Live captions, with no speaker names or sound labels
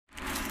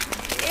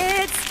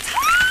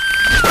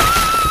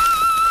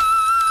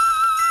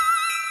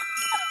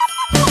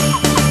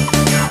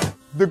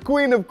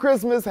Queen of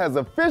Christmas has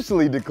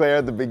officially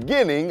declared the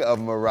beginning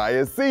of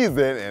Mariah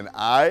season, and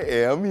I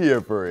am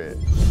here for it.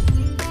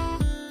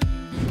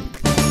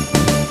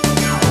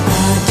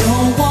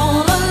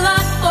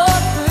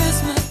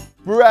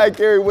 Mariah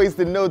Carey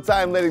wasted no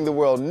time letting the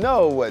world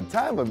know what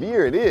time of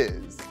year it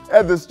is.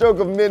 At the stroke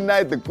of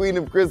midnight, the Queen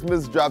of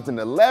Christmas dropped an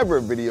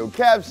elaborate video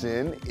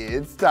caption,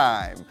 "It's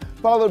time,"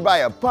 followed by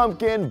a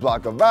pumpkin,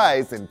 block of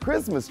ice, and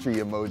Christmas tree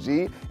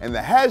emoji, and the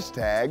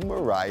hashtag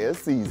Mariah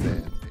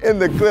season. In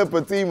the clip,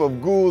 a team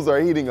of ghouls are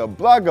heating a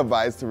block of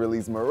ice to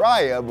release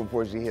Mariah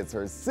before she hits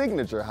her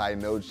signature high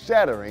note,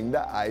 shattering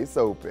the ice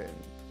open.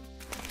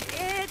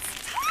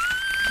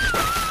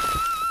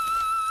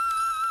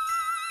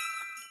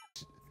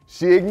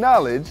 She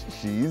acknowledged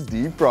she's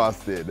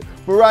defrosted.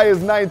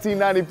 Mariah's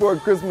 1994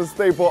 Christmas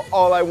staple,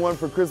 "All I Want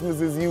for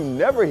Christmas Is You,"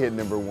 never hit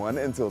 #1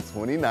 until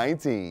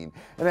 2019,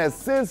 and has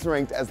since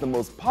ranked as the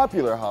most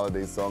popular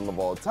holiday song of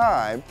all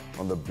time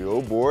on the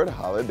Billboard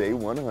Holiday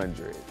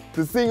 100.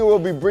 The singer will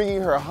be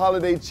bringing her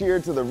holiday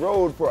cheer to the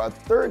road for a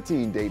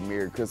 13-date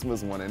Merry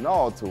Christmas One and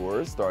All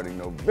tour starting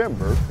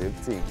November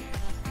 15th.